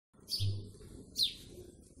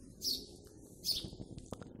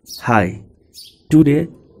Hi, today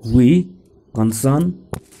we concern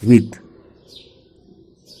with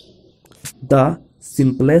the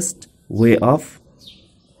simplest way of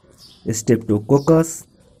Streptococcus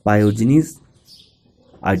pyogenes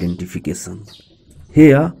identification.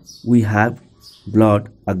 Here we have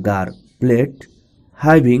blood agar plate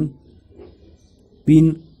having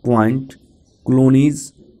pinpoint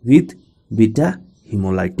colonies with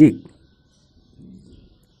beta-hemolytic.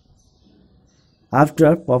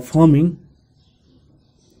 After performing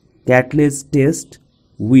Catalase test,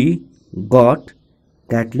 we got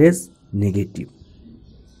Catalase negative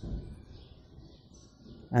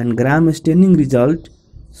and gram staining result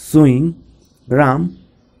showing gram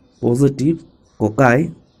positive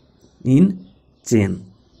cocci in chain,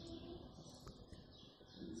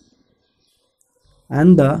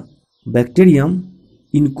 and the bacterium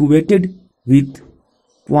incubated with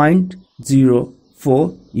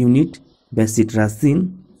 0.04 unit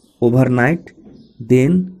Bacitracin overnight.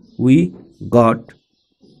 Then we got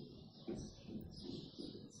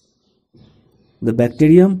the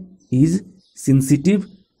bacterium is sensitive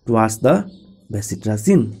towards the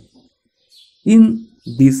Bacitracin. In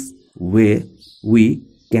this way, we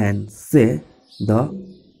can say the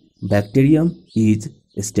bacterium is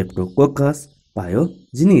Streptococcus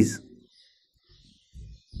pyogenes.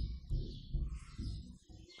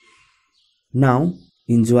 Now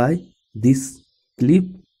enjoy this clip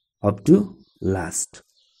up to last.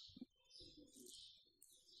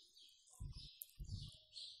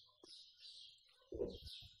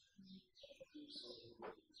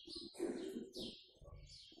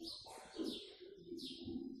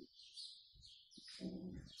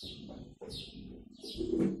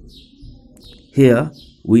 Here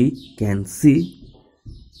we can see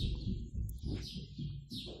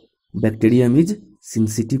bacterium is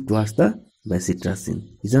sensitive towards the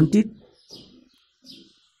Bacitracin, isn't it?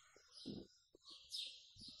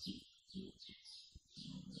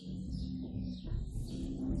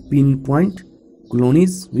 Pinpoint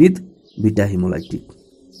colonies with beta-hemolytic.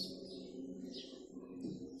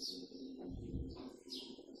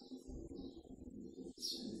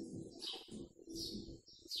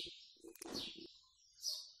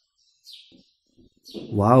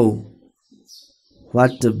 Wow,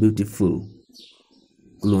 what a beautiful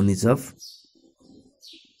colonies of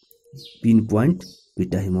pinpoint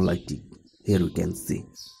beta-hemolytic. Here we can see,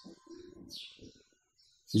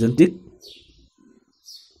 isn't it?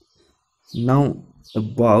 Now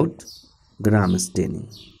about gram staining.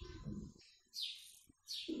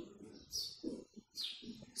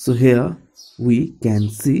 So here we can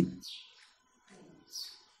see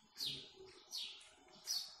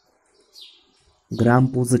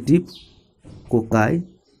gram positive cocci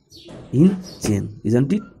in chain,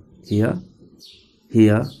 isn't it? Here,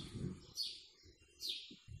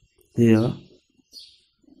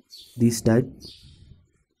 this type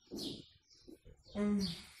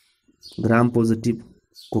gram positive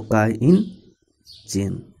cocci in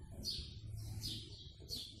chain,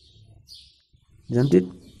 isn't it?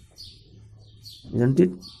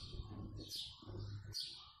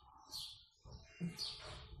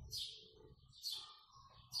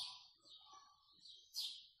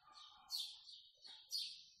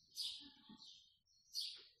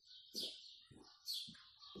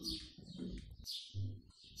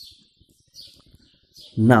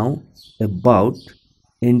 Now about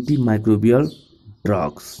antimicrobial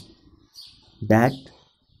drugs that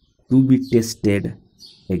to be tested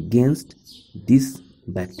against this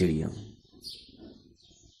bacterium.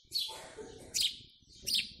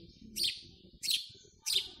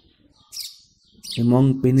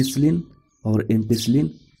 Among penicillin or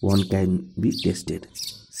ampicillin, one can be tested.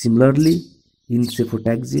 Similarly, in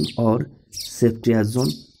cefotaxime or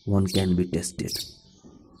ceftriaxone, one can be tested.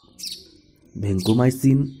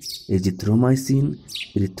 Vancomycin, azithromycin,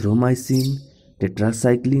 erythromycin,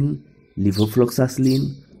 tetracycline, levofloxacin,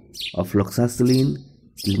 ofloxacin,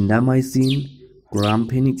 clindamycin,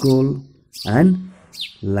 chloramphenicol, and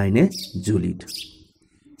linezolid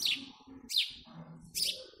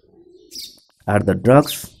are the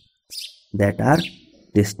drugs that are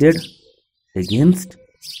tested against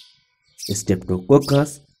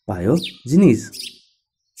Streptococcus pyogenes.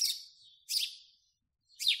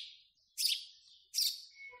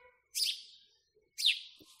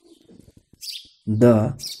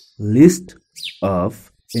 The list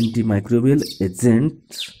of antimicrobial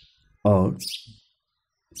agents or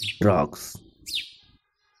drugs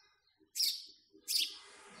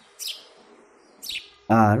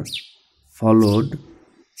are followed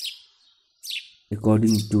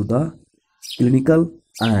according to the Clinical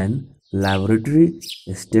and Laboratory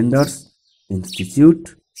Standards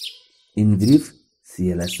Institute In brief,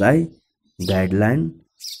 CLSI Guideline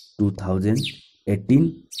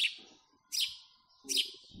 2018.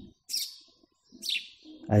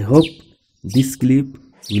 I hope this clip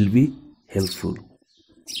will be helpful.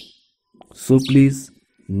 So please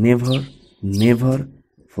never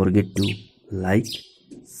forget to like,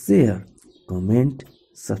 share, comment,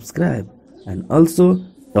 subscribe, and also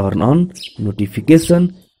turn on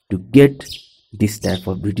notification to get this type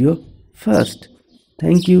of video first.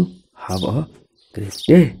 Thank you. Have a great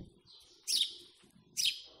day.